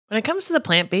When it comes to the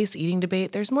plant-based eating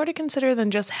debate, there's more to consider than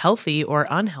just healthy or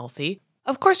unhealthy.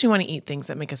 Of course, we want to eat things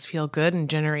that make us feel good and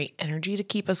generate energy to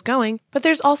keep us going, but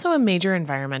there's also a major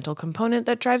environmental component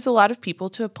that drives a lot of people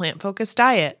to a plant-focused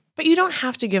diet. But you don't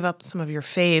have to give up some of your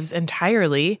faves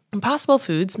entirely. Impossible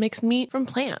Foods makes meat from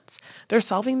plants. They're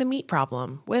solving the meat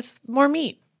problem with more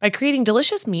meat. By creating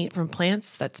delicious meat from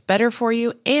plants that's better for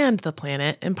you and the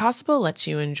planet, Impossible lets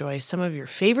you enjoy some of your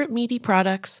favorite meaty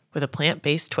products with a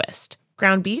plant-based twist.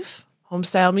 Ground beef,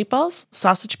 home-style meatballs,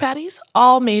 sausage patties,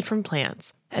 all made from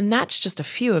plants. And that's just a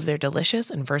few of their delicious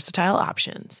and versatile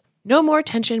options. No more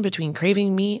tension between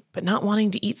craving meat but not wanting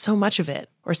to eat so much of it,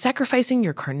 or sacrificing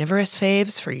your carnivorous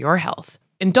faves for your health.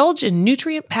 Indulge in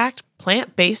nutrient-packed,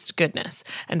 plant-based goodness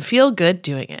and feel good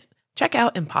doing it. Check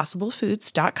out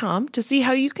impossiblefoods.com to see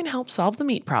how you can help solve the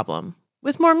meat problem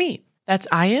with more meat. That's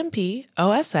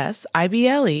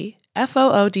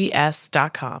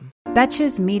IMPOSSIBLEFOODS.com.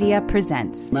 Betches Media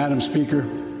presents. Madam Speaker,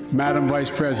 Madam Vice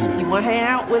President. You want to hang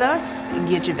out with us? And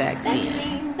get your vaccine.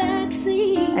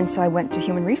 And so I went to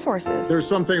Human Resources. There's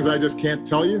some things I just can't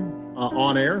tell you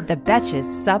on air. The Betches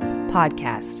Sup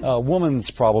Podcast. A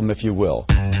woman's problem, if you will.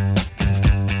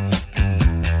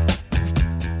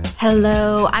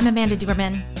 Hello, I'm Amanda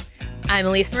Duberman. I'm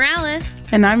Elise Morales.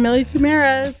 And I'm Millie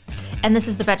Tamaras. And this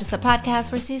is the Betches Sup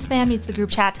Podcast, where C-SPAN meets the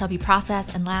group chat to help you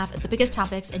process and laugh at the biggest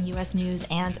topics in U.S. news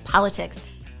and politics.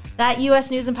 That U.S.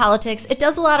 news and politics, it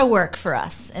does a lot of work for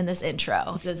us in this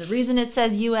intro. There's a reason it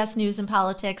says U.S. news and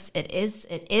politics. It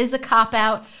is a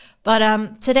cop-out,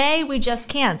 but today we just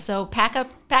can't. So pack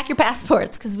your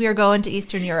passports, because we are going to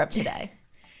Eastern Europe today.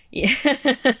 Yeah.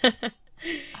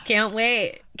 Can't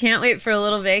wait for a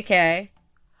little vacay.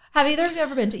 Have either of you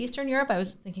ever been to Eastern Europe? I was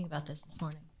thinking about this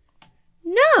morning.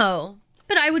 No,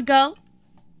 but I would go.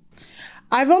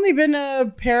 I've only been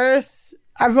to Paris.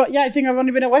 I think I've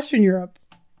only been to Western Europe.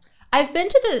 I've been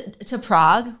to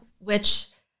Prague, which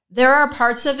there are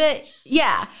parts of it,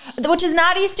 yeah, which is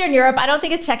not Eastern Europe. I don't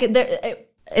think it's like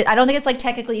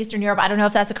technically Eastern Europe. I don't know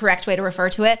if that's a correct way to refer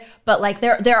to it, but like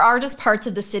there are just parts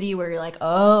of the city where you're like,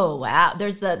 oh wow,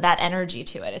 there's that energy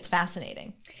to it. It's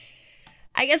fascinating.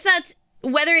 I guess that's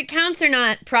whether it counts or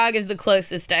not. Prague is the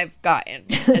closest I've gotten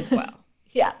as well.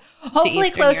 Yeah, hopefully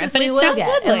closest we will get,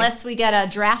 lovely. unless we get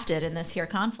drafted in this here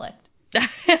conflict. Are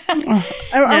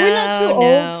we not too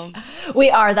old? We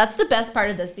are. That's the best part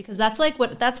of this, because that's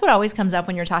what always comes up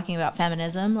when you're talking about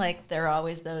feminism. Like, there are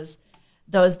always those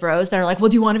bros that are like, well,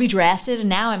 do you want to be drafted? And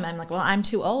now I'm like, well, I'm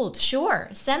too old. Sure.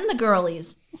 Send the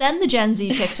girlies. Send the Gen Z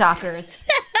TikTokers.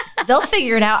 They'll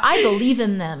figure it out. I believe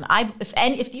in them.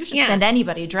 If you should send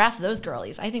anybody, draft those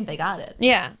girlies. I think they got it.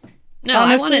 Yeah. No,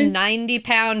 honestly, I want a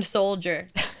 90-pound soldier.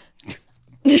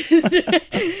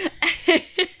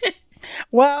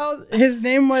 Well, his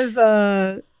name was,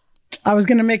 I was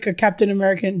going to make a Captain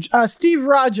American, Steve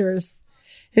Rogers.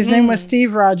 His name was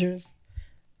Steve Rogers,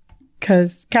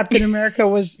 because Captain America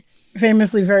was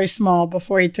famously very small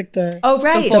before he took the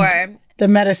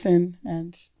medicine.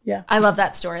 And yeah. I love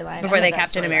that storyline. Before they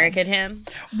Captain America'd him.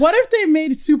 What if they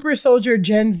made Super Soldier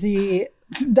Gen Z?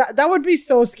 That would be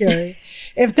so scary.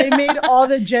 If they made all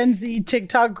the Gen Z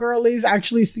TikTok girlies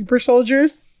actually super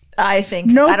soldiers. I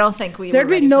don't think there'd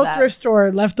be no thrift store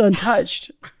left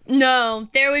untouched. No,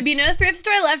 there would be no thrift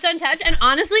store left untouched, and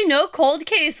honestly, no cold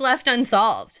case left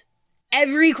unsolved.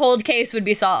 Every cold case would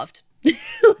be solved.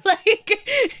 Like,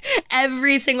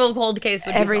 every single cold case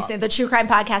would be solved. The true crime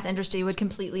podcast industry would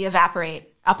completely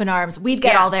evaporate up in arms. We'd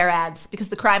get all their ads because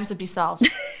the crimes would be solved.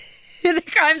 The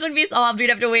crimes would be solved. We'd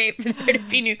have to wait for there to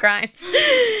be new crimes.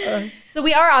 So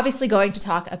we are obviously going to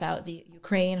talk about the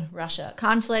Ukraine-Russia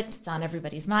conflict. It's on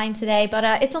everybody's mind today, but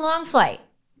it's a long flight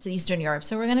to Eastern Europe,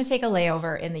 so we're going to take a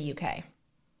layover in the UK.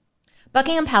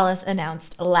 Buckingham Palace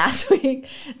announced last week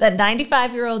that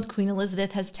 95-year-old Queen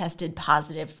Elizabeth has tested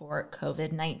positive for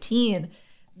COVID-19.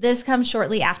 This comes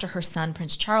shortly after her son,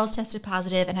 Prince Charles, tested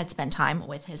positive and had spent time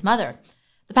with his mother.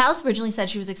 The palace originally said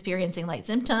she was experiencing light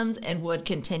symptoms and would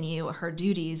continue her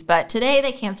duties, but today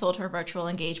they canceled her virtual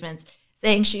engagements,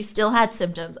 saying she still had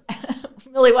symptoms.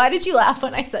 Millie, why did you laugh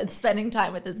when I said spending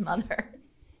time with his mother?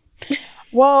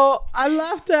 Well, I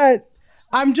laughed at,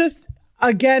 I just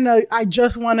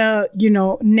want to,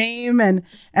 name and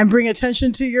bring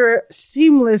attention to your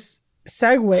seamless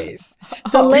segues.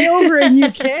 The layover in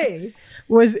UK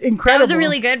was incredible. That was a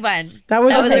really good one. That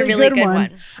was a really good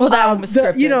one. Well, that one was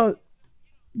scripted.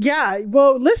 Yeah,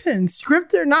 well, listen,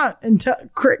 script or not,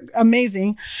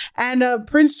 amazing. And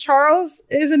Prince Charles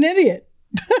is an idiot.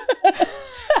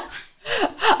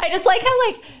 I just like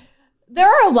how, there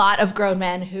are a lot of grown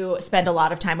men who spend a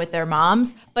lot of time with their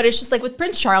moms, but it's just like with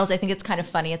Prince Charles, I think it's kind of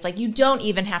funny. It's like you don't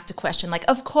even have to question, like,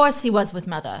 of course he was with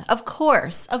mother. Of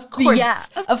course. Yeah,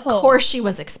 of course she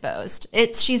was exposed.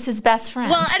 She's his best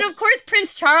friend. Well, and of course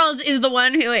Prince Charles is the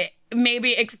one who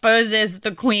maybe exposes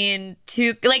the queen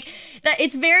to, like, that.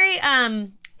 It's very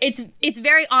it's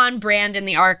very on brand in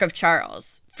the arc of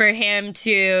Charles for him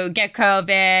to get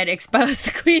COVID, expose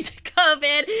the queen to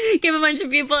COVID, give a bunch of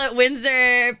people at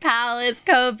Windsor Palace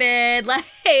COVID. Like,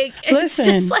 listen,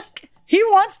 it's just like, he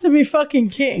wants to be fucking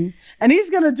king, and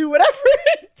he's gonna do whatever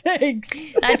it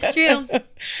takes. That's true.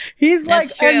 He's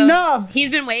That's like, true. enough. He's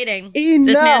been waiting. Enough.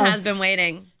 This man has been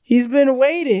waiting. He's been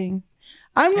waiting.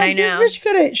 I'm like, this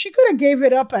bitch could have gave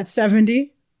it up at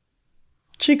 70.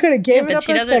 She could have gave it up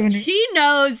at 70. She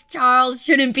knows Charles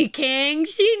shouldn't be king.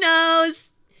 She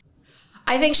knows.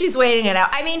 I think she's waiting it out.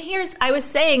 I mean, I was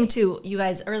saying to you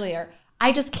guys earlier,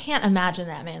 I just can't imagine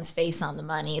that man's face on the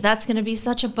money. That's going to be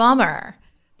such a bummer.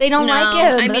 They don't like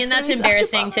him. I mean, that's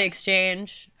embarrassing to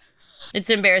exchange.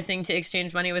 It's embarrassing to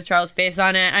exchange money with Charles' face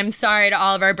on it. I'm sorry to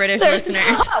all of our British listeners.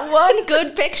 There's not one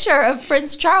good picture of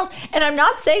Prince Charles. And I'm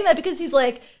not saying that because he's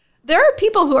like, there are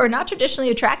people who are not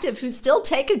traditionally attractive who still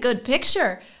take a good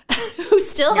picture, who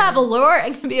still have allure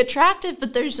and can be attractive,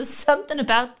 but there's just something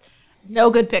about no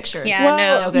good pictures. Yeah,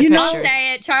 no good pictures. I'll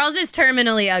say it. Charles is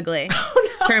terminally ugly.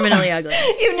 Oh, no. Terminally ugly.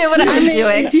 You knew what I was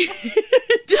doing.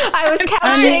 I was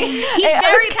couching.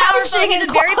 He's powerful. He's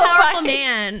a very powerful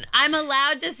man. I'm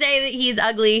allowed to say that he's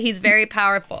ugly. He's very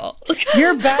powerful.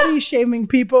 You're baddie shaming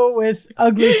people with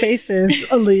ugly faces,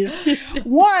 Elise.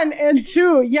 1 and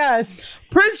 2, yes.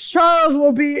 Prince Charles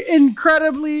will be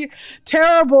incredibly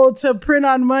terrible to print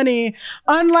on money,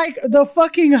 unlike the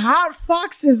fucking hot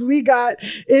foxes we got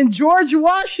in George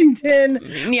Washington,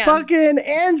 fucking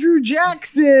Andrew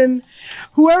Jackson,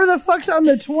 whoever the fuck's on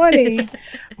the 20.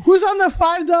 Who's on the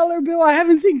 $5 bill? I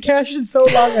haven't seen cash in so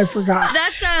long, I forgot.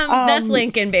 That's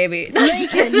Lincoln, baby.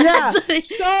 Lincoln, yeah.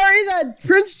 Sorry that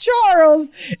Prince Charles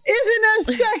isn't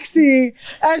as sexy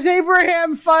as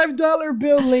Abraham $5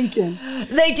 bill Lincoln.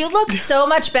 They do look so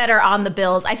much better on the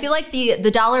bills. I feel like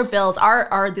the dollar bills are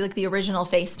like the original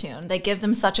Facetune. They give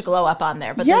them such a glow up on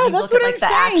there. But yeah, then you that's look what at,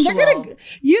 like, I'm saying. actual...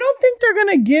 You don't think they're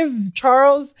gonna give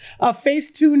Charles a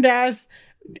Facetuned ass,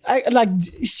 like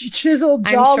chiseled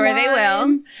jawline? I'm sure they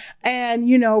will.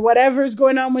 And whatever's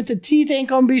going on with the teeth ain't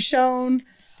gonna be shown.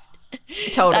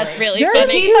 Totally, that's really they're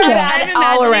funny. I'm imagining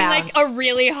all around. like a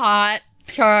really hot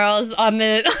Charles on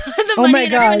the oh money, my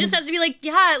and God. everyone just has to be like,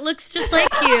 yeah, it looks just like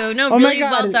you. No, really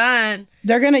well done.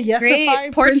 They're gonna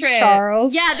yesify Prince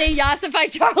Charles. Yeah, they yesify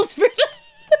Charles for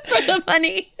the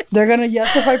money. They're gonna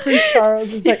yesify Prince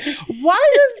Charles. It's like,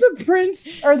 why does the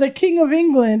Prince or the King of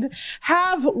England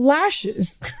have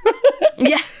lashes?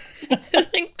 Yeah,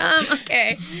 it's like,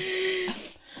 okay.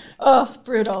 Oh,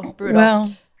 brutal.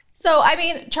 Well, so I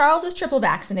mean, Charles is triple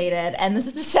vaccinated, and this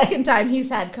is the second time he's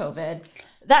had COVID.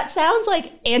 That sounds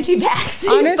like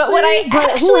anti-vaccine, honestly, but what I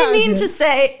actually mean to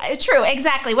say, true,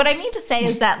 exactly. What I mean to say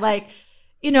is that, like,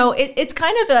 it's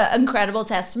kind of an incredible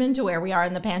testament to where we are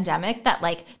in the pandemic that,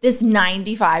 like, this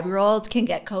 95-year-old can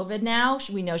get COVID now.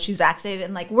 We know she's vaccinated,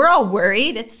 and, like, we're all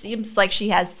worried. It seems like she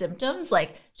has symptoms,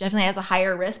 like, definitely has a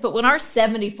higher risk. But when our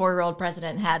 74-year-old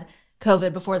president had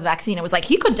COVID before the vaccine, it was like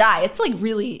he could die. It's like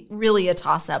really, really a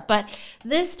toss-up. But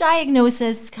this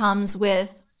diagnosis comes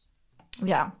with,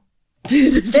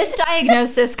 this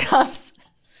diagnosis comes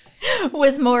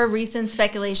with more recent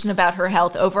speculation about her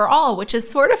health overall, which is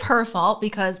sort of her fault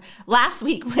because last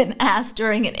week when asked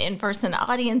during an in-person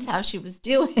audience how she was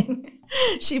doing,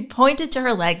 she pointed to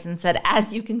her legs and said,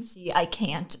 "As you can see, I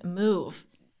can't move."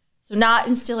 So not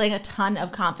instilling a ton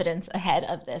of confidence ahead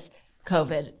of this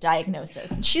COVID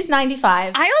diagnosis. She's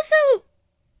 95. I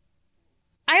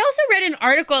also read an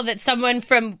article that someone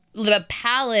from the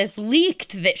palace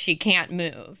leaked that she can't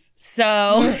move.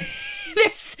 So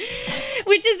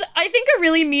which is, I think, a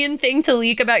really mean thing to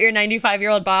leak about your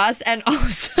 95-year-old boss. And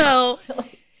also,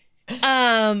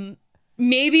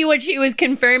 maybe what she was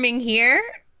confirming here.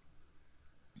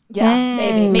 Yeah,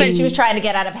 maybe she was trying to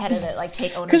get out ahead of it, like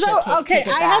take ownership. Take it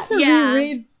back.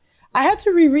 I had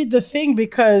to reread the thing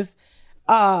because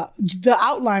the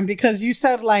outline, because you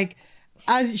said, like,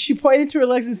 as she pointed to her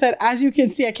legs and said, "As you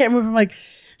can see, I can't move." I'm like,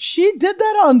 she did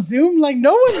that on Zoom? Like,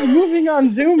 no one's moving on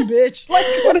Zoom, bitch. Like,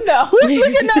 who's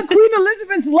looking at Queen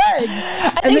Elizabeth's legs?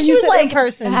 I think she was like in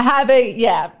person.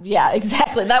 Yeah,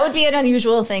 exactly. That would be an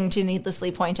unusual thing to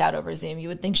needlessly point out over Zoom. You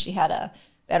would think she had a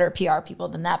better PR people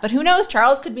than that. But who knows?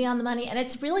 Charles could be on the money. And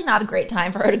it's really not a great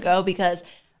time for her to go because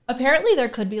apparently there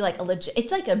could be like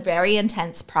it's like a very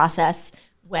intense process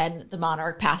when the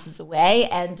monarch passes away.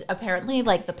 And apparently,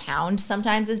 like, the pound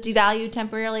sometimes is devalued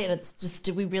temporarily. And it's just,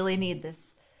 do we really need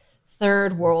this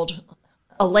third world,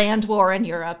 a land war in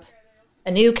Europe,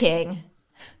 a new king?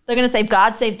 They're going to say,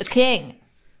 God save the king.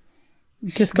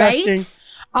 Disgusting.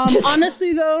 Right?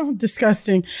 Honestly, though,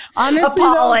 disgusting. Honestly,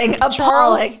 appalling.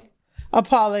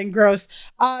 Appalling, gross.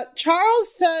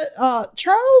 Charles said,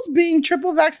 Charles being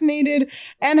triple vaccinated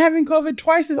and having COVID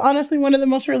twice is honestly one of the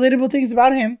most relatable things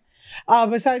about him.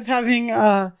 Besides having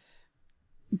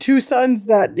two sons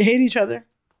that hate each other.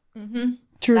 Mm-hmm.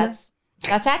 True. That's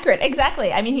accurate.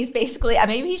 Exactly. I mean, he's basically,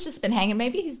 maybe he's just been hanging.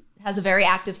 Maybe he has a very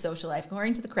active social life.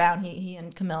 According to The Crown, he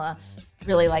and Camilla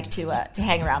really like to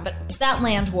hang around. But that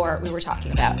land war we were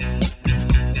talking about.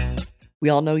 We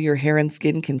all know your hair and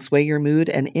skin can sway your mood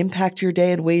and impact your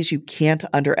day in ways you can't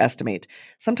underestimate.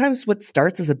 Sometimes what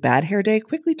starts as a bad hair day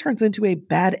quickly turns into a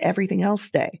bad everything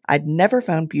else day. I'd never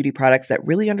found beauty products that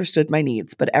really understood my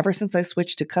needs, but ever since I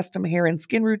switched to custom hair and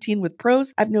skin routine with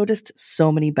Prose, I've noticed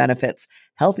so many benefits.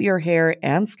 Healthier hair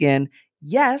and skin,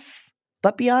 yes,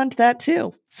 but beyond that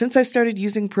too. Since I started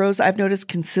using Prose, I've noticed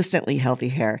consistently healthy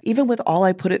hair. Even with all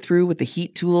I put it through with the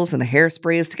heat tools and the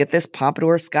hairsprays to get this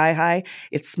pompadour sky high,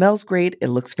 it smells great, it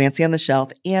looks fancy on the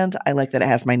shelf, and I like that it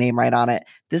has my name right on it.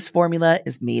 This formula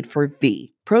is made for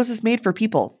V. Prose is made for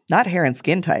people, not hair and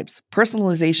skin types.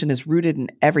 Personalization is rooted in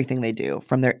everything they do,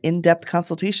 from their in-depth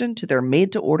consultation to their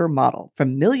made-to-order model.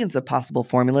 From millions of possible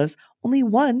formulas, only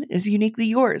one is uniquely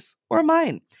yours or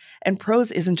mine. And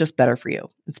Prose isn't just better for you,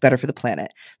 it's better for the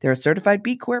planet. They're a certified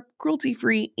B Corp,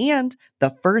 cruelty-free, and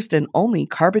the first and only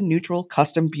carbon-neutral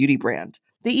custom beauty brand.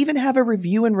 They even have a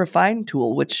review and refine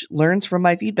tool which learns from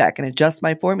my feedback and adjusts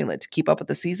my formula to keep up with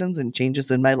the seasons and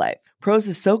changes in my life. Prose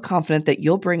is so confident that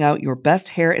you'll bring out your best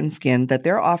hair and skin that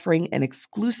they're offering an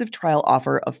exclusive trial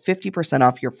offer of 50%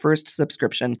 off your first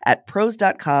subscription at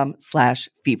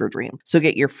prose.com/feverdream. So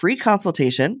get your free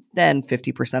consultation, then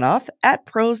 50% off at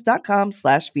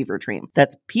prose.com/feverdream.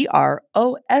 That's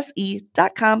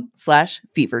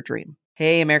prose.com/feverdream.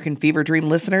 Hey, American Fever Dream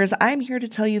listeners, I'm here to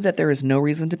tell you that there is no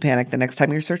reason to panic the next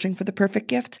time you're searching for the perfect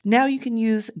gift. Now you can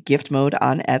use Gift Mode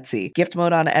on Etsy. Gift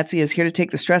Mode on Etsy is here to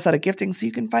take the stress out of gifting so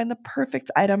you can find the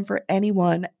perfect item for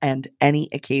anyone and any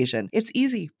occasion. It's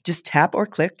easy. Just tap or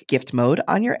click Gift Mode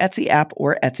on your Etsy app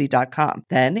or Etsy.com.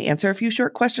 Then answer a few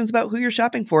short questions about who you're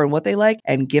shopping for and what they like,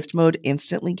 and Gift Mode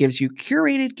instantly gives you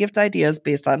curated gift ideas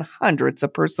based on hundreds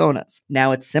of personas.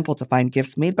 Now it's simple to find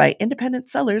gifts made by independent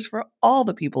sellers for all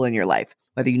the people in your life.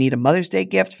 Whether you need a Mother's Day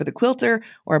gift for the quilter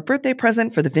or a birthday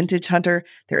present for the vintage hunter,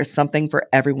 there is something for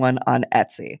everyone on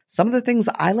Etsy. Some of the things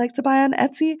I like to buy on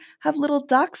Etsy have little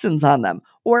dachshunds on them,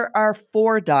 or are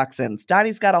for dachshunds.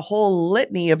 Donnie's got a whole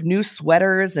litany of new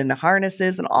sweaters and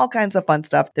harnesses and all kinds of fun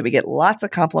stuff that we get lots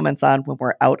of compliments on when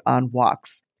we're out on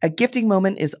walks. A gifting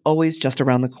moment is always just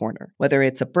around the corner. Whether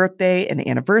it's a birthday, an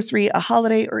anniversary, a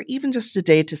holiday, or even just a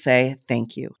day to say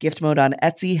thank you, Gift Mode on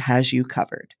Etsy has you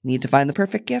covered. Need to find the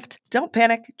perfect gift? Don't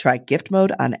panic. Try Gift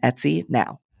Mode on Etsy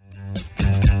now.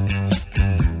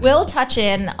 We'll touch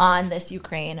in on this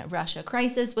Ukraine-Russia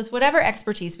crisis with whatever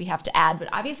expertise we have to add, but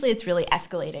obviously it's really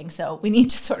escalating, so we need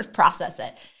to sort of process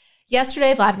it.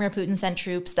 Yesterday, Vladimir Putin sent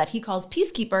troops that he calls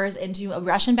peacekeepers into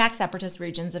Russian-backed separatist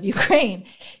regions of Ukraine.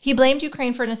 He blamed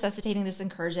Ukraine for necessitating this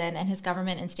incursion, and his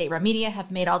government and state-run media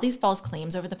have made all these false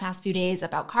claims over the past few days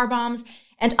about car bombs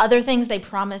and other things they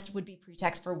promised would be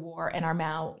pretext for war and are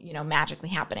now, magically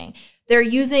happening. They're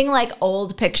using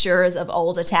old pictures of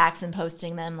old attacks and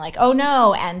posting them oh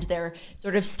no, and they're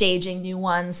sort of staging new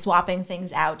ones, swapping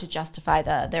things out to justify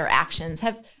their actions.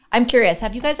 I'm curious,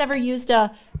 have you guys ever used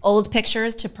old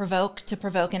pictures to provoke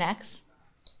an ex?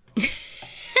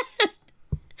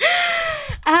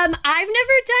 I've never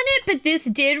done it, but this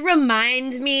did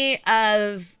remind me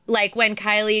of when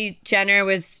Kylie Jenner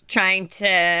was trying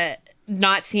to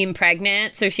not seem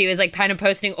pregnant, so she was kind of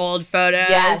posting old photos,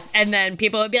 yes, and then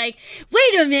people would be like,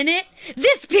 wait a minute,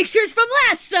 this picture's from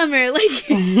last summer.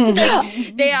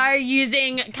 They are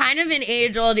using kind of an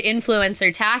age-old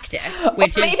influencer tactic,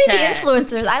 which maybe is the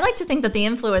influencers, I like to think that the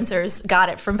influencers got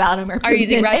it from Vladimir Putin, are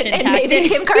using Russian and tactics. Maybe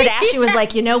Kim Kardashian was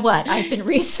like, you know what, I've been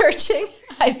researching,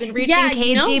 I've been reaching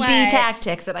KGB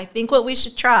tactics, and I think what we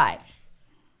should try.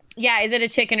 Yeah, is it a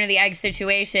chicken or the egg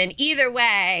situation? Either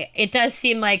way, it does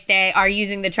seem like they are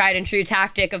using the tried and true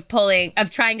tactic of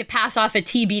trying to pass off a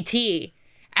TBT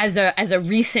as a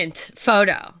recent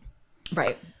photo.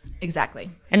 Right, exactly.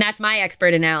 And that's my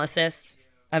expert analysis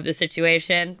of the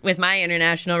situation with my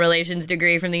international relations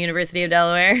degree from the University of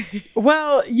Delaware.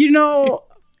 Well,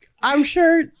 I'm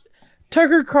sure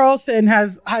Tucker Carlson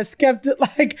has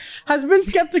been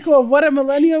skeptical of what a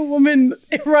millennial woman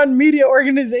run media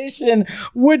organization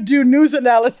would do news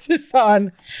analysis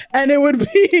on, and it would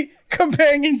be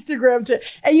comparing Instagram to,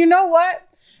 and you know what?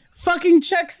 Fucking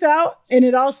checks out, and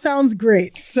it all sounds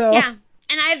great. So yeah,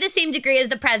 and I have the same degree as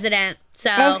the president.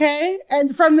 So okay,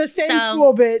 and from the same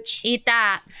school, bitch. Eat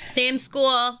that same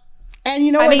school. And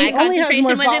you know what? My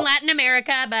concentration was in Latin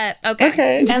America, but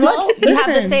okay. And look, you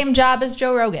have the same job as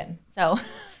Joe Rogan. So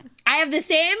I have the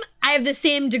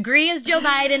same degree as Joe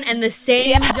Biden and the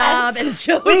same job as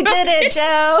Joe Rogan. We did it,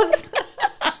 Joes.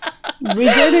 We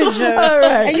did it, Joes. All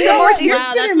right. And you know what?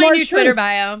 Wow, that's my new Twitter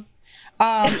bio.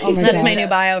 That's my new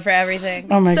bio for everything.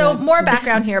 Oh my so God. More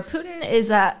background here. Putin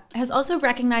has also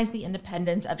recognized the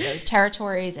independence of those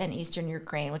territories in eastern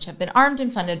Ukraine, which have been armed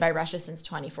and funded by Russia since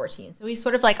 2014. So he's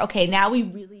sort of like, okay, now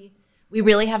we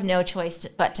really have no choice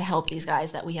but to help these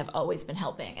guys that we have always been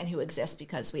helping and who exist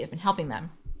because we have been helping them.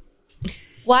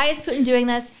 Why is Putin doing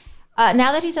this?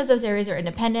 Now that he says those areas are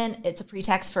independent, it's a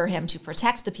pretext for him to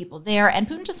protect the people there. And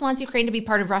Putin just wants Ukraine to be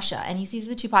part of Russia. And he sees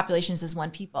the two populations as one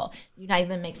people. Uniting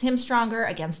them makes him stronger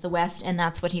against the West. And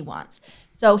that's what he wants.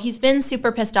 So he's been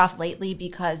super pissed off lately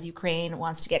because Ukraine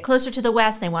wants to get closer to the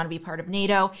West. They want to be part of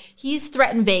NATO. He's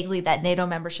threatened vaguely that NATO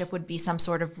membership would be some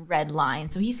sort of red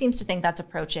line. So he seems to think that's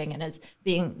approaching and is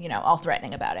being, all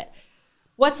threatening about it.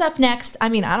 What's up next? I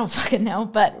mean, I don't fucking know,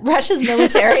 but Russia's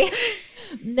military...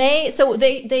 They sent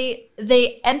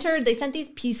these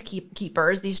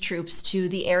peacekeepers, these troops, to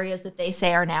the areas that they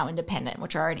say are now independent,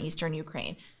 which are in eastern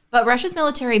Ukraine. But Russia's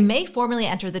military may formally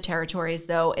enter the territories,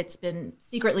 though it's been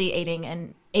secretly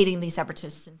aiding these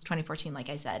separatists since 2014, like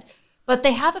I said. But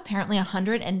they have apparently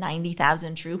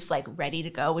 190,000 troops ready to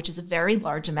go, which is a very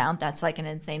large amount. That's an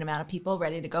insane amount of people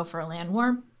ready to go for a land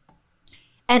war.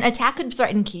 An attack could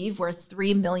threaten Kyiv, where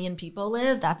 3 million people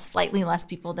live. That's slightly less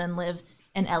people than live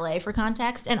in LA for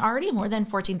context, and already more than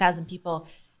 14,000 people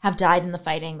have died in the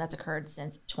fighting that's occurred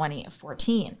since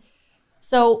 2014.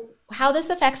 So how this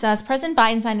affects us, President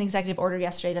Biden signed an executive order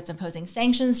yesterday that's imposing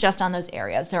sanctions just on those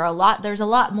areas. There's a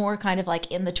lot more kind of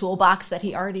in the toolbox that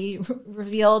he already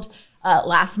revealed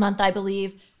last month, I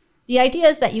believe. The idea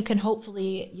is that you can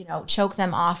hopefully, choke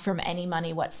them off from any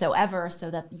money whatsoever so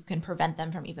that you can prevent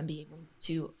them from even being able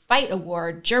to fight a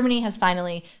war. Germany has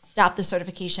finally stopped the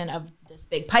certification of this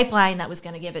big pipeline that was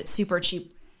going to give it super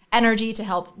cheap energy to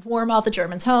help warm all the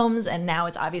Germans' homes. And now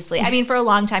it's obviously, for a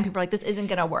long time, people are like, this isn't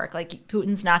going to work.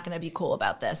 Putin's not going to be cool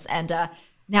about this. And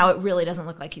now it really doesn't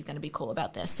look like he's going to be cool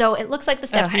about this. So it looks like the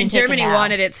steps being taken Germany now.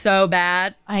 wanted it so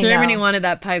bad. Germany wanted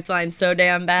that pipeline so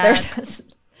damn bad. They're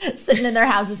sitting in their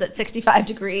houses at 65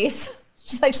 degrees.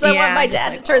 Just I want my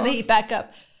dad to turn the heat back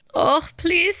up. Oh,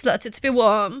 please let it be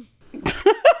warm.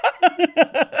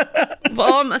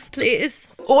 Warm us,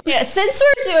 please. Oh, yeah, since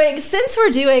we're doing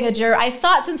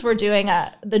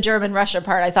the German Russia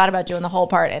part, I thought about doing the whole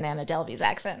part in Anna Delvey's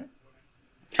accent.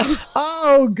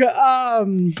 Oh,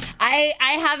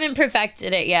 I haven't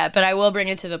perfected it yet, but I will bring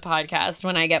it to the podcast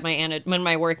when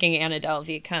my working Anna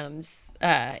Delvey comes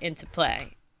into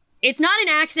play. It's not an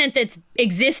accent that's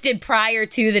existed prior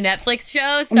to the Netflix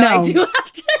show, so I do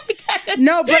have to.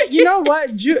 No, but you know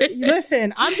what?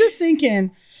 Listen, I'm just thinking,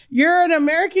 you're an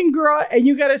American girl and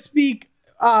you got to speak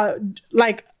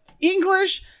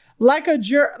English like a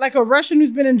Russian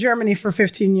who's been in Germany for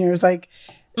 15 years.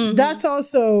 That's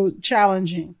also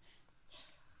challenging.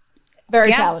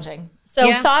 Very challenging.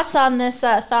 So thoughts on this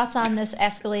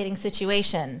escalating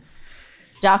situation?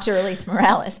 Dr. Elise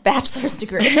Morales, bachelor's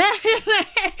degree.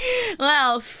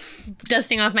 Well,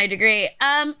 dusting off my degree.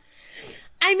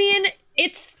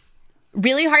 It's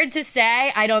really hard to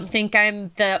say. I don't think I'm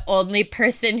the only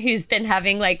person who's been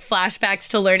having flashbacks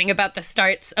to learning about the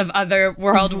starts of other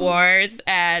world wars.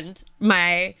 And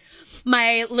my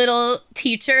little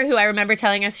teacher, who I remember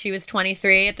telling us she was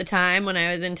 23 at the time when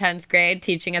I was in 10th grade,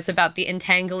 teaching us about the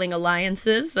entangling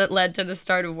alliances that led to the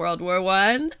start of World War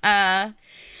I.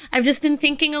 I've just been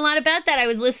thinking a lot about that. I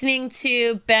was listening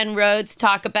to Ben Rhodes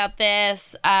talk about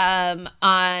this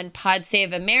on Pod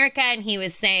Save America, and he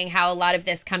was saying how a lot of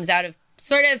this comes out of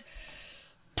sort of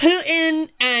Putin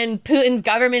and Putin's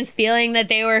government's feeling that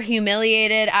they were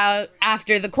humiliated out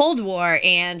after the Cold War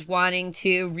and wanting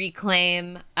to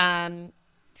reclaim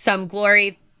some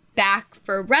glory back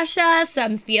for Russia,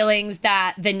 some feelings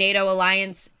that the NATO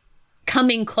alliance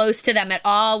coming close to them at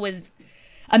all was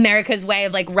America's way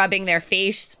of rubbing their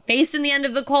face in the end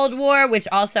of the Cold War, which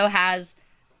also has,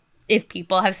 if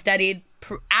people have studied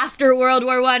after World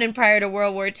War I and prior to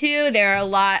World War II, there are a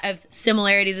lot of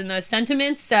similarities in those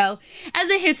sentiments. So as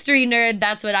a history nerd,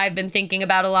 that's what I've been thinking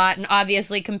about a lot. And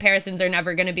obviously comparisons are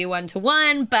never going to be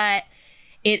one-to-one, but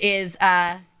it is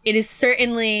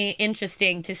certainly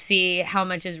interesting to see how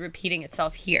much is repeating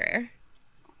itself here.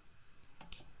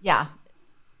 Yeah.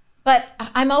 But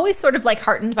I'm always sort of like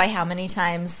heartened by how many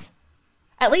times,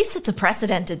 at least it's a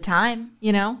precedented time,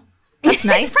 you know? That's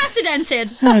nice.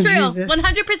 Precedented. Oh, True. Jesus.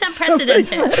 100%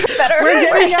 precedented. We're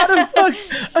getting out of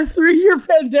a 3-year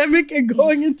pandemic and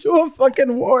going into a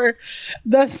fucking war.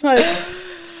 That's like...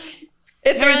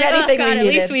 If there's anything we needed.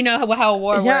 At least we know how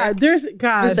war works.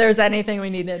 If there's anything we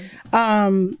needed.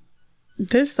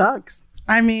 This sucks.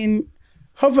 I mean,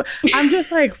 I'm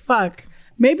just like, fuck.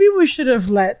 Maybe we should have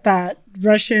let that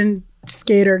Russian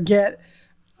skater get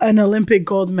an Olympic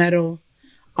gold medal.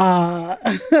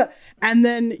 And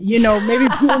then, you know, maybe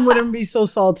Putin wouldn't be so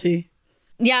salty.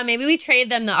 Yeah, maybe we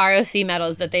trade them the ROC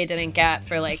medals that they didn't get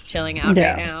for like chilling out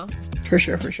right now. For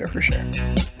sure.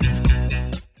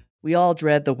 We all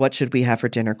dread the what should we have for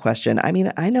dinner question. I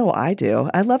mean, I know I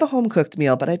do. I love a home-cooked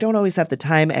meal, but I don't always have the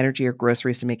time, energy, or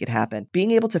groceries to make it happen.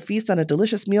 Being able to feast on a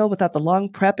delicious meal without the long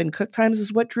prep and cook times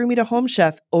is what drew me to Home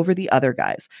Chef over the other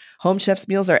guys. Home Chef's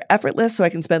meals are effortless, so I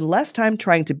can spend less time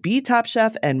trying to be Top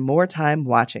Chef and more time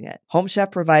watching it. Home Chef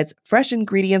provides fresh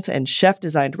ingredients and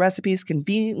chef-designed recipes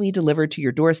conveniently delivered to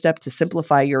your doorstep to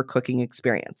simplify your cooking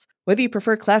experience. Whether you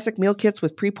prefer classic meal kits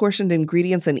with pre-portioned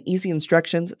ingredients and easy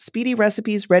instructions, speedy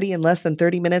recipes ready in less than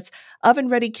 30 minutes,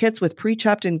 oven-ready kits with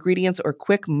pre-chopped ingredients, or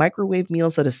quick microwave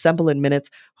meals that assemble in minutes,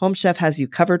 Home Chef has you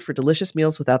covered for delicious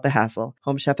meals without the hassle.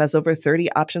 Home Chef has over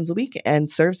 30 options a week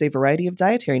and serves a variety of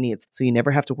dietary needs, so you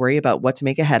never have to worry about what to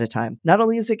make ahead of time. Not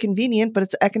only is it convenient, but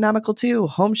it's economical too.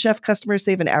 Home Chef customers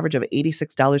save an average of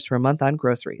 $86 per month on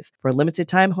groceries. For a limited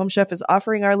time, Home Chef is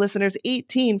offering our listeners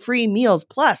 18 free meals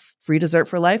plus free dessert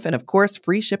for life and, of course,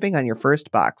 free shipping on your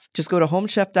first box. Just go to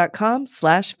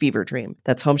homechef.com/feverdream.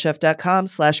 That's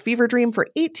homechef.com/feverdream for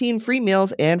 18 free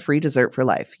meals and free dessert for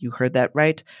life. You heard that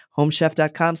right.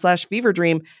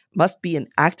 Homechef.com/feverdream. Must be an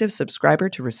active subscriber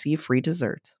to receive free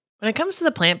dessert. When it comes to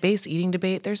the plant-based eating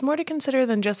debate, there's more to consider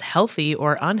than just healthy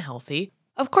or unhealthy.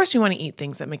 Of course, we want to eat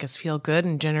things that make us feel good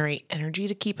and generate energy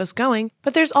to keep us going,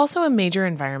 but there's also a major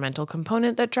environmental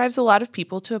component that drives a lot of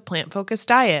people to a plant-focused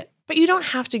diet. But you don't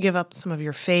have to give up some of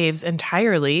your faves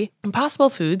entirely. Impossible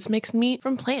Foods makes meat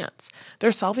from plants.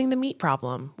 They're solving the meat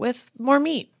problem with more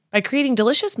meat. By creating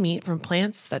delicious meat from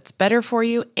plants that's better for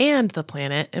you and the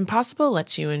planet, Impossible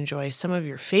lets you enjoy some of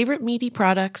your favorite meaty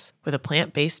products with a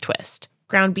plant-based twist.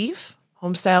 Ground beef,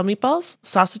 home-style meatballs,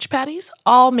 sausage patties,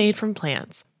 all made from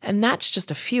plants. And that's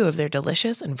just a few of their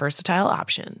delicious and versatile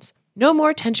options. No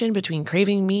more tension between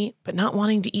craving meat but not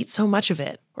wanting to eat so much of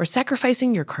it, or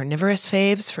sacrificing your carnivorous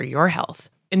faves for your health.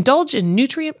 Indulge in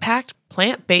nutrient-packed,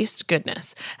 plant-based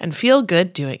goodness and feel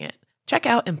good doing it. Check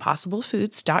out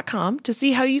impossiblefoods.com to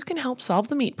see how you can help solve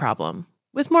the meat problem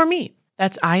with more meat.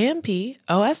 That's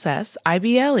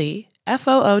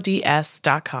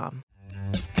IMPOSSIBLEFOODS.com.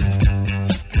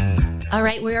 All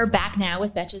right, we are back now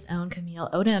with Betch's own Camille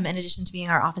Odom. In addition to being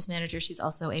our office manager, she's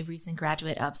also a recent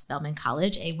graduate of Spelman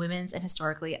College, a women's and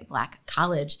historically Black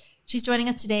college. She's joining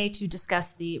us today to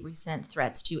discuss the recent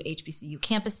threats to HBCU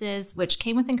campuses, which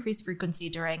came with increased frequency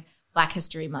during Black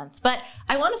History Month. But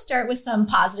I want to start with some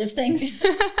positive things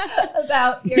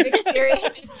about your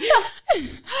experience.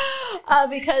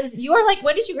 Because you are like,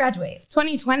 when did you graduate?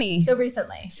 2020. So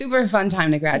recently. Super fun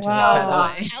time to graduate, Wow. by the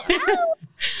way.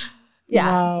 Yeah.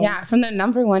 Wow. Yeah, from the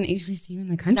number one HBCU in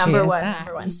the country. Number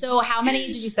one. So how many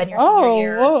did you spend your senior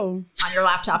year on your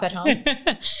laptop at home?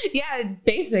 Yeah,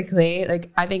 basically,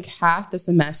 like I think half the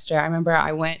semester. I remember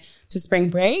I went to spring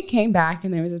break, came back,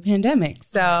 and there was a pandemic.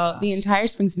 So the entire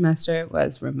spring semester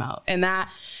was remote. And that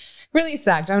really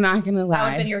sucked. I'm not going to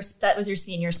lie. That was your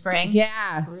senior spring?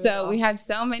 Yeah. Brutal. So we had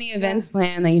so many events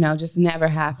planned that, just never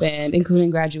happened, including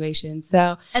graduation.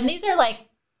 So, and these are like,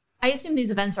 I assume these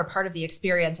events are part of the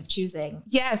experience of choosing.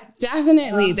 Yes,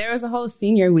 definitely. There was a whole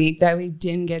senior week that we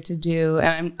didn't get to do.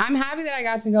 And I'm happy that I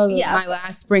got to go to my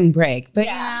last spring break. But,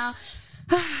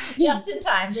 Just in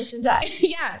time.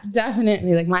 Yeah,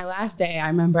 definitely. Like my last day, I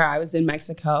remember I was in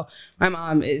Mexico. My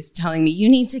mom is telling me, you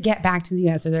need to get back to the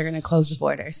U.S. or they're going to close the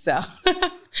border. So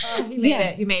you made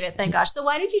it. You made it. Thank gosh. So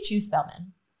why did you choose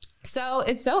Spelman? So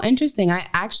it's so interesting. I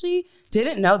actually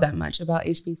didn't know that much about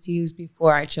HBCUs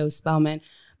before I chose Spelman.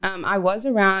 I was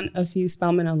around a few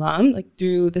Spelman alum, like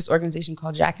through this organization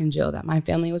called Jack and Jill that my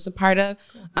family was a part of.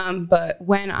 But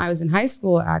when I was in high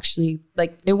school, actually,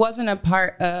 like it wasn't a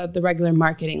part of the regular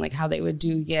marketing, like how they would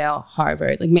do Yale,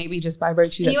 Harvard, like maybe just by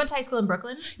virtue. And you went to high school in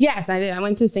Brooklyn? Yes, I did. I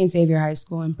went to St. Xavier High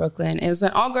School in Brooklyn. It was an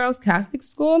all-girls Catholic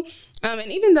school.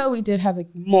 And even though we did have like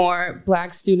more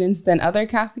Black students than other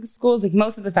Catholic schools, like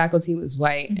most of the faculty was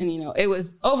white, and it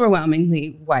was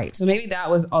overwhelmingly white. So maybe that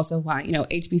was also why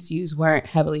HBCUs weren't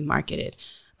heavily marketed.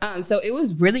 So it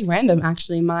was really random,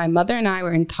 actually. My mother and I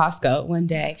were in Costco one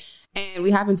day, and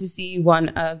we happened to see one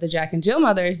of the Jack and Jill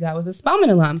mothers that was a Spelman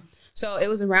alum. So it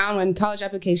was around when college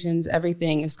applications,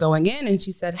 everything is going in, and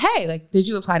she said, "Hey, like, did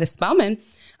you apply to Spelman?"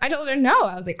 I told her no.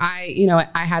 I was like, I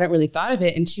hadn't really thought of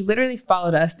it. And she literally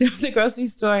followed us through the grocery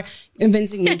store,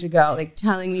 convincing me to go, like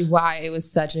telling me why it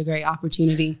was such a great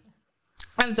opportunity.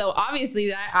 And so obviously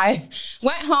that I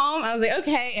went home. I was like,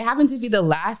 okay, it happened to be the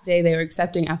last day they were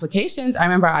accepting applications. I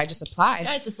remember I just applied.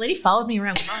 Guys, this lady followed me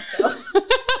around Costco.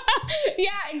 Yeah,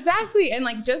 exactly. And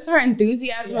like just her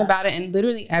enthusiasm about it. And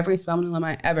literally every Spelman alum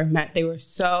I ever met, they were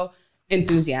so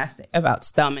enthusiastic about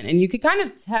Spelman, and you could kind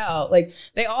of tell, like,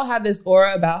 they all had this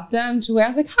aura about them to where I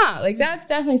was like, like, that's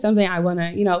definitely something I want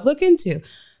to, look into.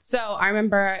 So I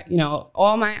remember,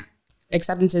 all my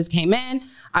acceptances came in.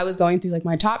 I was going through like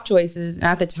my top choices, and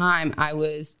at the time I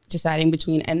was deciding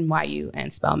between NYU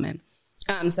and Spelman.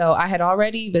 So I had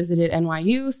already visited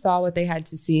NYU, saw what they had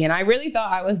to see, and I really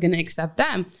thought I was going to accept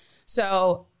them.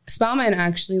 So Spelman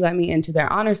actually let me into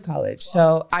their honors college.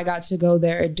 So I got to go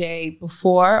there a day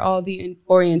before all the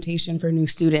orientation for new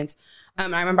students. I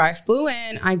remember I flew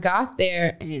in, I got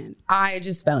there, and I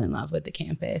just fell in love with the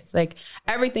campus. Like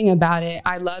everything about it.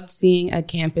 I loved seeing a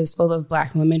campus full of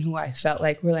Black women who I felt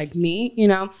like were like me,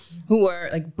 who were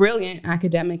like brilliant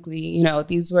academically.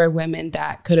 These were women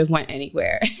that could have went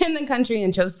anywhere in the country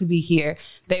and chose to be here.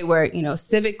 They were,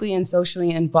 civically and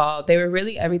socially involved. They were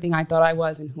really everything I thought I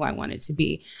was and who I wanted to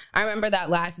be. I remember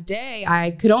that last day,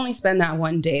 I could only spend that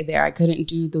one day there. I couldn't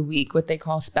do the week, what they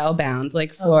call spellbound,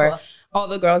 like for all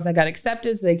the girls that got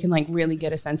accepted so they can like really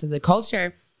get a sense of the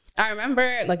culture. I remember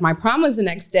like my prom was the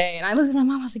next day, and I listened to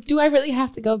my mom. I was like, do I really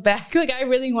have to go back? Like, I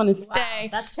really want to stay.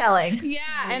 That's telling. Yeah.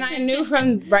 And I knew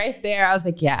from right there, I was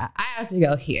like, yeah, I have to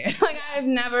go here. Like, I've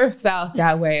never felt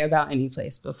that way about any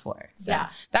place before. So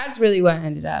that's really what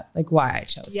ended up, like, why I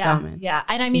chose Spelman. Yeah.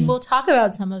 And I mean, we'll talk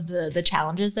about some of the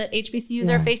challenges that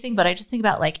HBCUs are facing, but I just think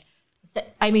about like,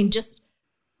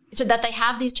 so that they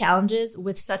have these challenges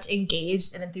with such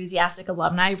engaged and enthusiastic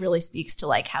alumni really speaks to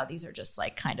like how these are just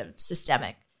like kind of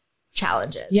systemic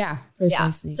challenges. Yeah,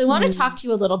 precisely. Yeah. So I want to talk to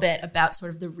you a little bit about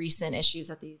sort of the recent issues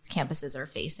that these campuses are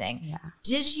facing. Yeah.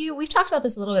 We've talked about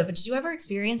this a little bit, but did you ever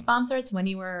experience bomb threats when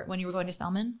you were going to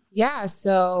Spelman? Yeah.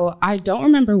 So I don't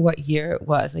remember what year it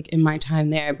was, like in my time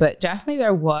there, but definitely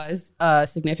there was a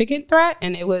significant threat,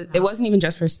 and it wasn't even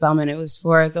just for Spelman. It was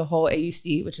for the whole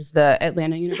AUC, which is the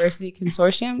Atlanta University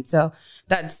Consortium. So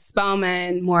that's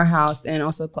Spelman, Morehouse, and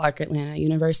also Clark Atlanta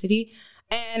University.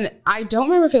 And I don't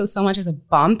remember if it was so much as a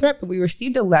bomb threat, but we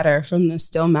received a letter from the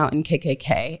Still Mountain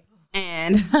KKK.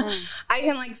 And I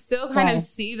can like still kind of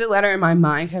see the letter in my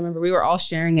mind. I remember we were all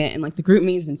sharing it in like the group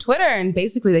meetings and Twitter. And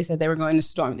basically they said they were going to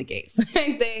storm the gates.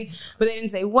 But they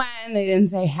didn't say when, they didn't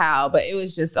say how, but it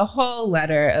was just a whole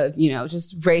letter of,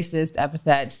 just racist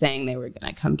epithets saying they were going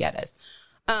to come get us.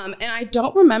 And I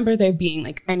don't remember there being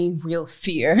like any real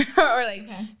fear or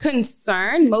like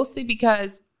concern, mostly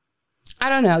because I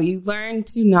don't know, you learn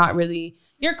to not really,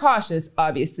 you're cautious,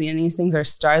 obviously, and these things are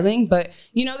startling, but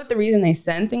you know that the reason they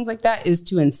send things like that is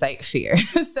to incite fear.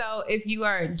 So if you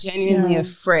are genuinely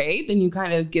afraid, then you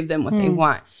kind of give them what they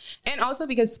want. And also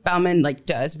because Spelman like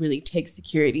does really take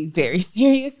security very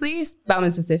seriously,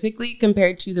 Spelman specifically,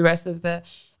 compared to the rest of the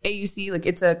AUC, like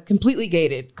it's a completely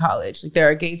gated college. Like there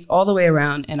are gates all the way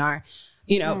around, and our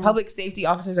public safety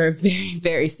officers are very,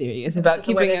 very serious about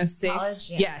keeping us safe.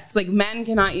 Yes, like men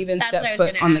cannot even step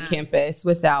foot on the campus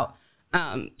without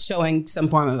showing some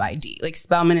form of ID. Like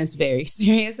Spelman is very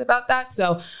serious about that.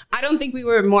 So I don't think we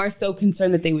were more so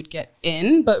concerned that they would get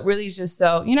in, but really just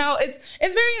so, it's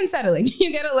very unsettling.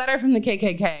 You get a letter from the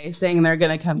KKK saying they're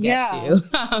going to come get you.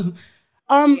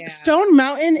 Stone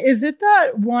Mountain, is it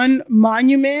that one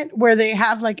monument where they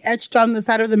have like etched on the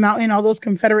side of the mountain all those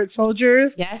Confederate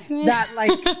soldiers? Yes. That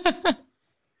like,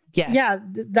 yeah,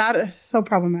 that is so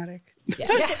problematic.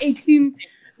 Yes. 18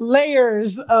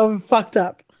 layers of fucked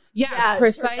up. Yeah,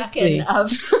 precisely.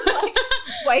 Of like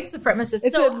white supremacists.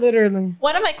 It's literally.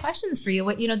 One of my questions for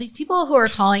you, these people who are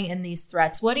calling in these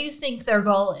threats, what do you think their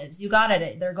goal is? You got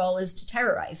it. Their goal is to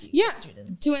terrorize you,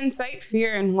 students. To incite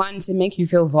fear, and one, to make you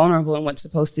feel vulnerable in what's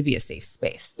supposed to be a safe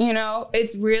space.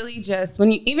 It's really just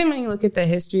when you look at the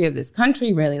history of this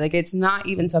country, really, like it's not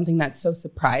even something that's so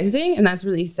surprising, and that's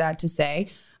really sad to say.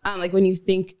 Like when you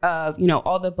think of,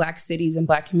 all the Black cities and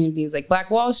Black communities like Black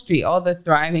Wall Street, all the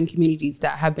thriving communities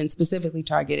that have been specifically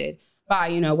targeted by,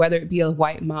 you know, whether it be a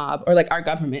white mob or like our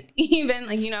government, even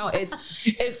like, you know, yeah,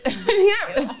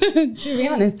 to be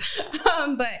honest.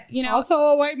 But, you know, also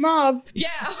a white mob. Yeah,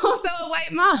 also a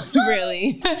white mob,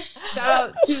 really. Shout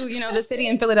out to, you know, the city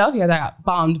in Philadelphia that got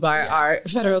bombed by our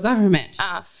federal government.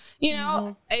 You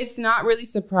know, it's not really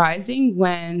surprising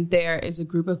when there is a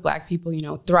group of Black people, you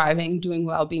know, thriving, doing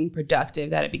well, being productive,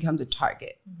 that it becomes a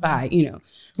target by, you know,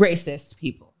 racist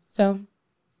people. So.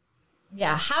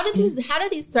 Yeah. How do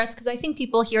these threats, because I think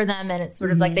people hear them and it's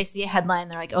sort of like they see a headline,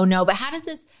 they're like, oh no, but how does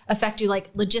this affect you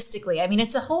like logistically? I mean,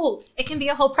 it can be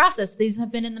a whole process. These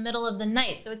have been in the middle of the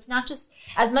night. So it's not just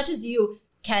as much as you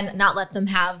can not let them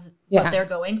have what they're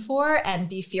going for and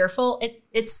be fearful.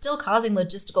 It's still causing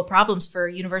logistical problems for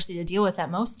a university to deal with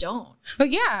that most don't. But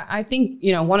yeah, I think,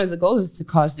 you know, one of the goals is to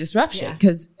cause disruption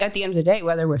because at the end of the day,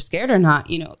 whether we're scared or not,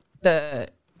 you know, the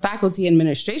faculty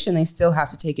administration, they still have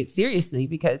to take it seriously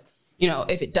because, you know,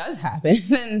 if it does happen,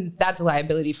 then that's a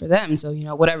liability for them. So, you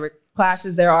know, whatever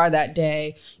classes there are that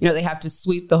day, you know, they have to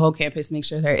sweep the whole campus, make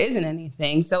sure there isn't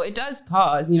anything. So it does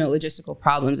cause, you know, logistical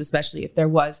problems, especially if there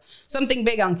was something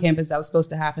big on campus that was supposed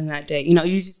to happen that day. You know,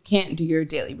 you just can't do your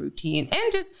daily routine.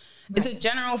 And just, it's a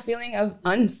general feeling of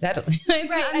unsettling. It's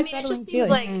right. I mean, it just seems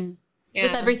like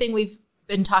with everything we've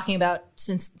been talking about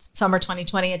since summer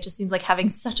 2020, it just seems like having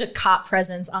such a cop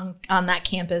presence on that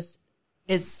campus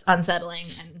is unsettling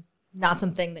and not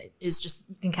something that is just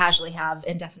you can casually have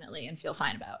indefinitely and feel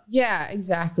fine about. Yeah,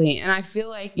 exactly. And I feel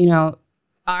like, you know,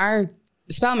 our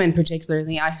Spelman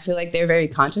particularly, I feel like they're very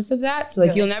conscious of that. So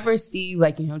like you'll never see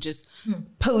like, you know, just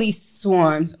police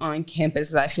swarms on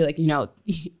campus. I feel like, you know,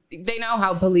 they know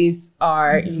how police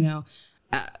are, you know,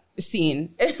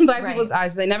 seen in Black people's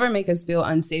eyes. They never make us feel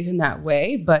unsafe in that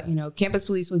way. But, you know, campus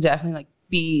police will definitely like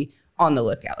be on the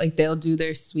lookout. Like they'll do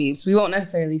their sweeps. We won't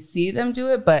necessarily see them do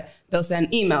it, but they'll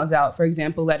send emails out, for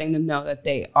example, letting them know that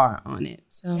they are on it.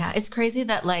 So yeah, it's crazy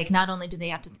that like not only do they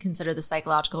have to consider the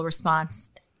psychological response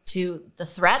to the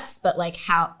threats, but like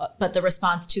but the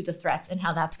response to the threats and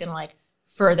how that's going to like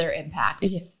further impact.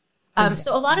 Yeah. Exactly.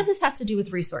 So a lot of this has to do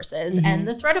with resources, and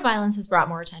the threat of violence has brought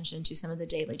more attention to some of the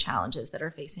daily challenges that are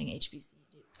facing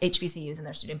HBCUs and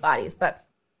their student bodies. But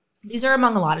these are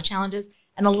among a lot of challenges.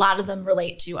 And a lot of them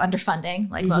relate to underfunding,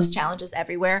 like most challenges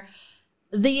everywhere.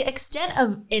 The extent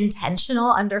of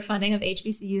intentional underfunding of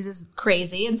HBCUs is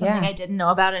crazy and something I didn't know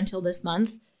about until this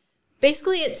month.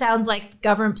 Basically, it sounds like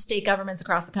state governments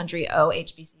across the country owe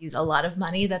HBCUs a lot of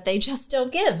money that they just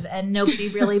don't give, and nobody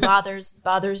really bothers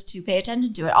to pay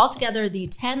attention to it. Altogether, the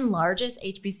 10 largest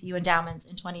HBCU endowments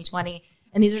in 2020,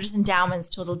 and these are just endowments,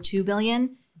 totaled $2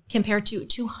 billion. Compared to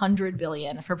 $200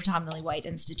 billion for predominantly white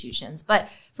institutions. But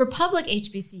for public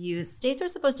HBCUs, states are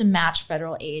supposed to match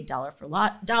federal aid dollar for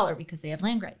dollar because they have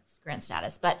land grant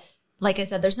status. But like I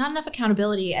said, there's not enough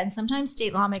accountability, and sometimes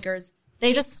state lawmakers,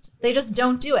 they just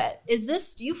don't do it.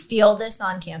 Do you feel this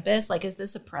on campus? Like, is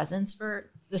this a presence for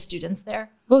the students there?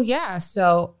 Well, yeah.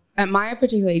 So at my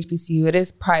particular HBCU, it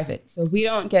is private. So we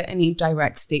don't get any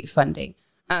direct state funding.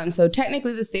 So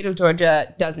technically the state of Georgia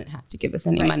doesn't have to give us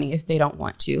any money if they don't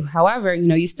want to. However, you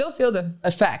know, you still feel the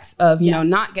effects of, you know,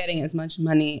 not getting as much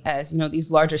money as, you know,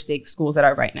 these larger state schools that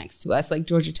are right next to us, like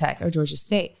Georgia Tech or Georgia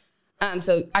State.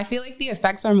 So I feel like the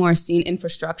effects are more seen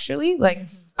infrastructurally. Like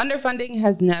underfunding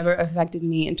has never affected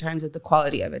me in terms of the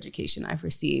quality of education I've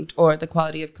received or the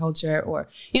quality of culture or,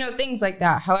 you know, things like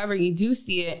that. However, you do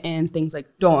see it in things like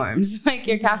dorms, like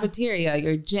your cafeteria,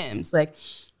 your gyms, like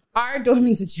our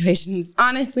dorming situation is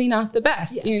honestly not the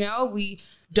best. Yeah. You know, we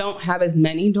don't have as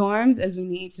many dorms as we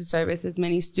need to service as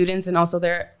many students. And also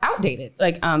they're outdated.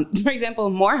 Like, for example,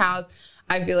 Morehouse,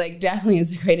 I feel like definitely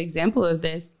is a great example of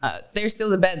this. There's still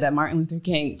the bed that Martin Luther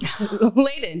King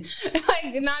laid in.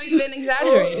 Like, not even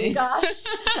exaggerating. Oh, gosh.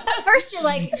 At first you're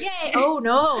like, yay. Oh,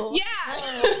 no.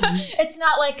 Yeah. It's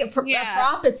not like a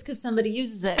prop. It's because somebody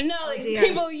uses it. No, like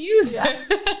people use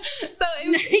it. So,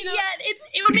 you know. Yeah,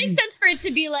 it would make sense for it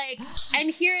to be like, and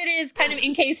here it is kind of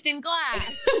encased in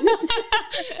glass.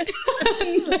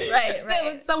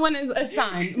 Right. Someone is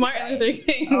assigned Martin Luther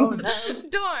King's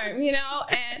dorm, you know,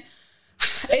 and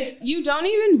you don't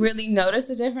even really notice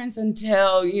a difference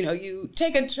until, you know, you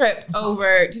take a trip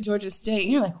over to Georgia State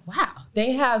and you're like, wow,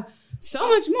 they have so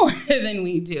much more than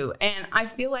we do. And I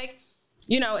feel like,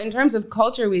 you know, in terms of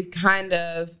culture, we've kind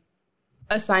of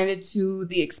assigned it to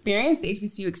the experience, the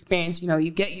HBCU experience. You know,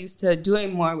 you get used to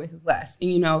doing more with less.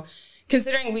 And, you know,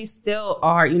 considering we still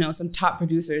are, you know, some top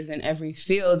producers in every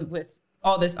field with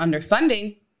all this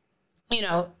underfunding, you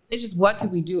know, it's just, what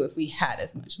could we do if we had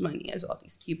as much money as all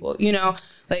these people? You know,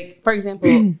 like, for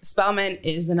example, Spelman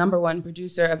is the #1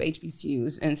 producer of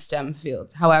HBCUs in STEM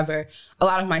fields. However, a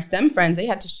lot of my STEM friends, they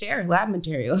had to share lab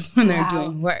materials when they're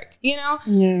doing work, you know?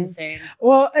 Yeah.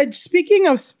 Well, speaking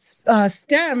of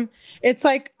STEM, it's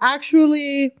like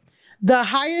actually the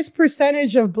highest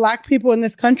percentage of Black people in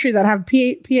this country that have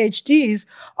PhDs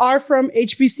are from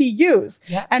HBCUs.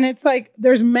 Yeah. And it's like,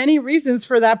 there's many reasons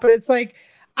for that, but it's like,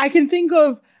 I can think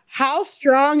of how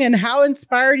strong and how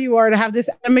inspired you are to have this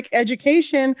academic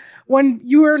education when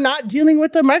you are not dealing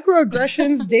with the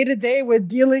microaggressions day to day, with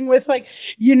dealing with, like,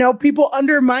 you know, people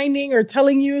undermining or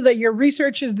telling you that your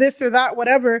research is this or that,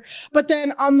 whatever. But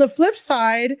then on the flip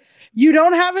side, you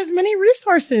don't have as many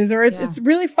resources, or it's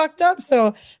really fucked up.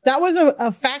 So that was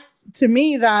a fact to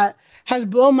me that has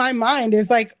blown my mind, is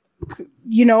like,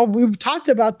 you know, we've talked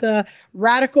about the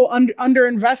radical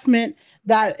underinvestment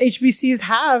that HBCs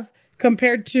have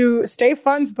compared to state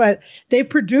funds, but they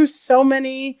produce so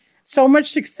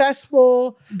much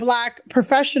successful Black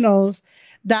professionals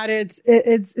that it's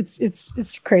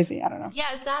crazy. I don't know.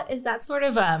 Yeah, is that sort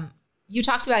of you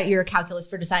talked about your calculus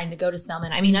for deciding to go to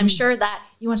Spelman. I mean, I'm sure that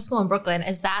you went to school in Brooklyn.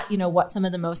 Is that, you know, what some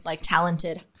of the most like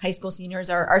talented high school seniors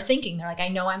are thinking? They're like, I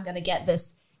know I'm going to get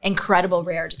this incredible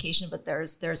rare education, but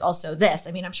there's also this.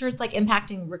 I mean, I'm sure it's like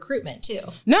impacting recruitment too.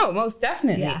 No, most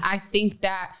definitely. Yeah. I think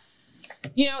that,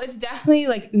 you know, it's definitely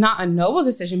like not a noble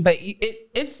decision, but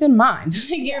it's in mind.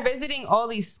 You're visiting all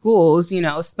these schools, you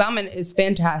know, Spelman is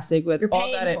fantastic with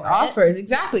all that it offers.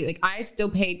 Exactly. Like, I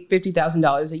still paid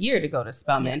 $50,000 a year to go to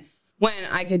Spelman when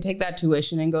I could take that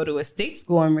tuition and go to a state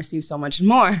school and receive so much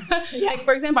more. Like,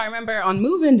 for example, I remember on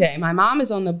move-in day, my mom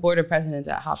is on the board of presidents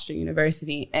at Hofstra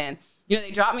University, and you know,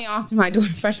 they dropped me off to my dorm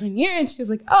freshman year, and she was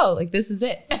like, oh, like, this is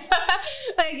it.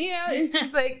 Like, you know, it's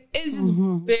just like, it's just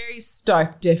very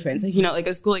stark difference. Like, you know, like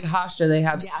a school like Hofstra, they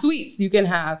have suites. You can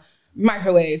have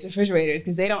microwaves, refrigerators,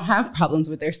 because they don't have problems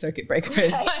with their circuit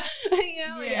breakers. You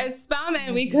know, like at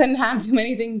Spelman, we couldn't have too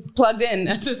many things plugged in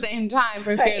at the same time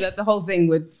for fear that the whole thing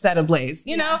would set ablaze,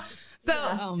 you know? So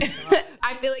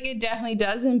I feel like it definitely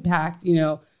does impact, you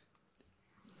know,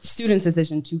 students'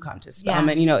 decision to come to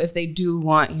Spelman, you know, if they do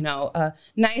want, you know, a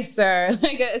nicer,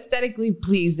 like a aesthetically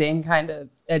pleasing kind of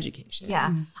education.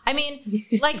 Yeah. I mean,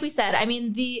 like we said, I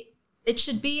mean, it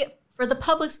should be for the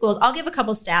public schools. I'll give a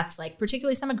couple stats, like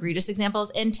particularly some egregious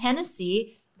examples. In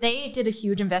Tennessee, they did a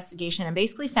huge investigation and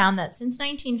basically found that since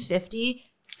 1950,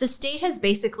 the state has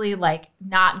basically like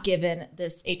not given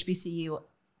this HBCU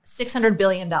 $600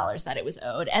 billion that it was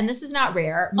owed. And this is not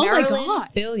rare. Maryland, my God.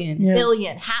 Billion.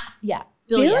 Billion.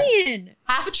 Billion.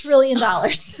 $500 billion.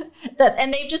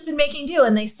 And they've just been making do,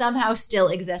 and they somehow still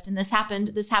exist. And this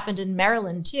happened in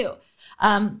Maryland too.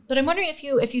 But I'm wondering if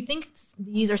you think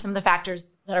these are some of the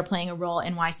factors that are playing a role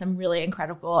in why some really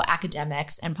incredible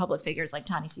academics and public figures like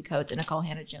Ta-Nehisi Coates and Nicole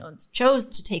Hannah-Jones chose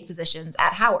to take positions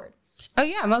at Howard. Oh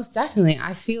yeah, most definitely.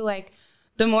 I feel like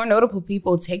the more notable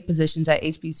people take positions at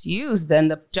HBCUs, then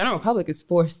the general public is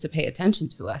forced to pay attention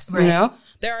to us. Right. You know,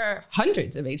 there are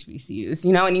hundreds of HBCUs,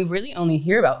 you know, and you really only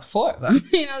hear about 4 of them,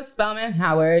 you know, Spelman,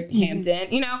 Howard,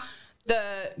 Hampton, you know, the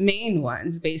main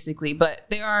ones basically. But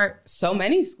there are so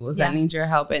many schools that need your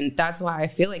help. And that's why I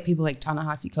feel like people like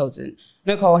Ta-Nehisi Coates and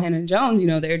Nicole Hannah-Jones, you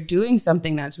know, they're doing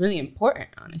something that's really important,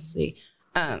 honestly.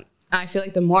 I feel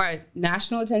like the more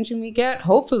national attention we get,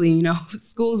 hopefully, you know,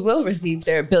 schools will receive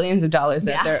their billions of dollars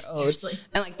that they're owed. Seriously.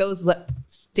 And like those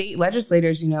state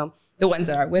legislators, you know, the ones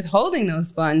that are withholding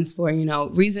those funds for, you know,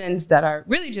 reasons that are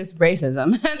really just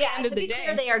racism at the end of the day.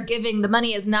 Clear, they are giving, the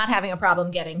money is not having a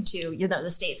problem getting to, you know,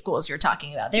 the state schools you're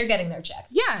talking about. They're getting their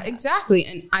checks. Yeah, exactly.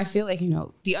 And I feel like, you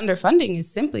know, the underfunding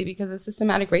is simply because of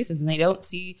systematic racism. They don't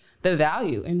see the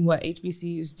value in what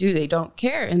HBCUs do. They don't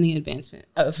care in the advancement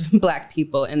of Black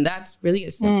people. And that's really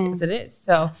as simple as it is.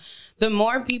 So the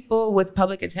more people with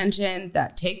public attention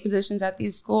that take positions at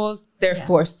these schools, they're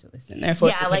forced to listen. They're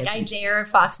forced to pay attention. I dare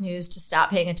Fox News to stop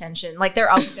paying attention. Like,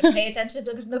 they're always going to pay attention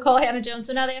to Nicole Hannah-Jones,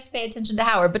 so now they have to pay attention to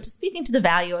Howard. But just speaking to the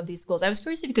value of these schools, I was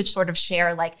curious if you could sort of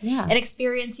share, like, an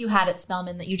experience you had at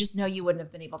Spelman that you just know you wouldn't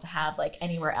have been able to have, like,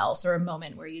 anywhere else, or a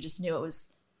moment where you just knew it was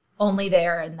only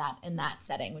there in that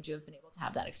setting. Would you have been able to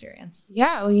have that experience?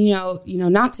 Yeah, well, you know,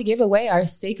 not to give away our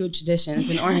sacred traditions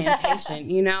and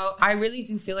orientation, you know, I really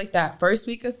do feel like that first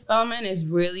week of Spelman is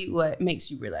really what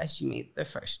makes you realize you made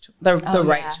the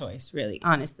right choice, really,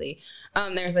 honestly.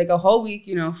 There's like a whole week,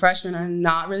 you know, freshmen are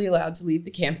not really allowed to leave the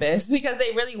campus because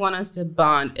they really want us to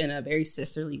bond in a very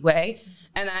sisterly way.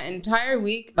 And that entire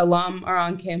week, alum are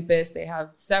on campus. They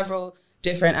have several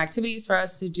different activities for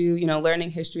us to do, you know,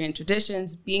 learning history and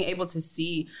traditions, being able to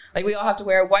see, like, we all have to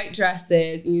wear white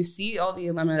dresses, and you see all the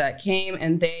alumni that came,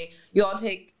 and you all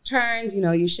take turns, you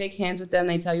know, you shake hands with them,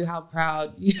 they tell you how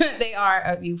proud they are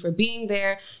of you for being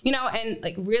there, you know, and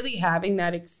like really having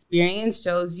that experience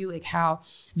shows you like how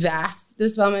vast the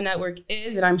Spelman network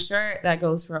is. And I'm sure that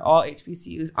goes for all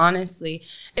HBCUs. Honestly,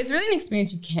 it's really an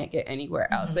experience you can't get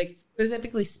anywhere else. Like,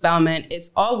 specifically Spelman, it's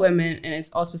all women, and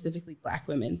it's all specifically Black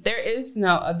women. There is no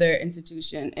other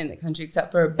institution in the country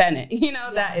except for Bennett, you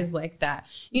know, that is like that,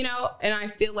 you know. And I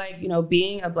feel like, you know,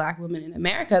 being a Black woman in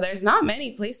America, there's not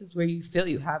many places where you feel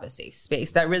you have a safe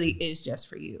space that really is just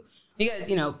for you. Because,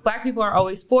 you know, Black people are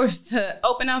always forced to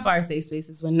open up our safe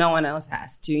spaces when no one else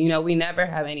has to. You know, we never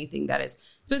have anything that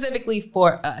is specifically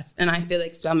for us. And I feel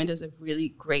like Spelman does a really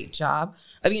great job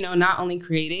of, you know, not only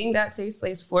creating that safe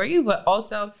space for you, but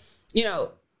also, you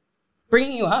know,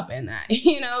 bringing you up in that,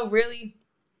 you know, really,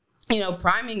 you know,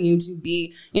 priming you to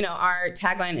be, you know, our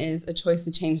tagline is a choice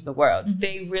to change the world. Mm-hmm.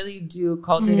 They really do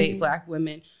cultivate Black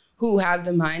women who have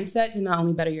the mindset to not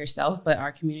only better yourself, but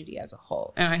our community as a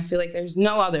whole. And I feel like there's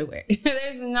no other way.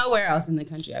 There's nowhere else in the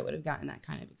country I would have gotten that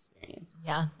kind of experience.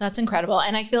 Yeah, that's incredible.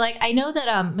 And I feel like, I know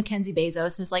that Mackenzie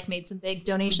Bezos has like made some big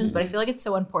donations, but I feel like it's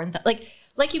so important that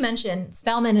like you mentioned,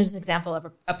 Spelman is an example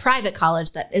of a private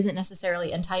college that isn't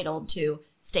necessarily entitled to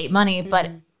state money, but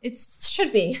it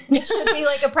should be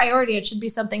like a priority. It should be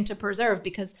something to preserve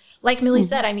because, like Millie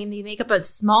said, I mean, they make up a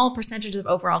small percentage of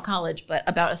overall college, but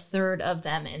about a third of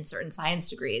them in certain science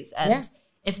degrees. And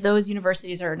if those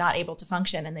universities are not able to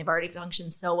function, and they've already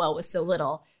functioned so well with so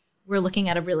little, we're looking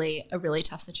at a really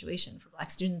tough situation for Black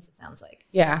students, it sounds like,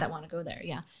 that want to go there.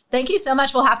 Yeah. Thank you so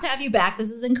much. We'll have to have you back. This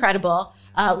is incredible.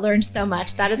 Learned so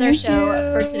much. That is our show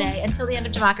for today. Until the end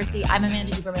of democracy, I'm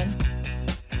Amanda Duberman.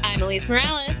 I'm Elise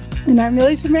Morales. And I'm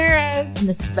Millie Ramirez. And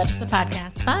this is the Betches Sup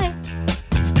Podcast. Bye.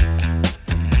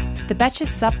 The Betches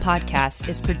Sup Podcast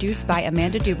is produced by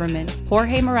Amanda Duberman,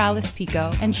 Jorge Morales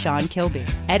Pico, and Sean Kilby.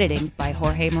 Editing by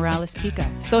Jorge Morales Pico.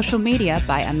 Social media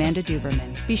by Amanda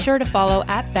Duberman. Be sure to follow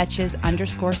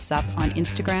 @Betches_Sup on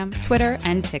Instagram, Twitter,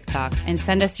 and TikTok, and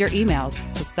send us your emails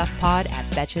to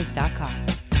suppod@betches.com.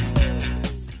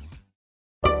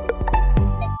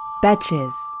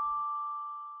 Betches.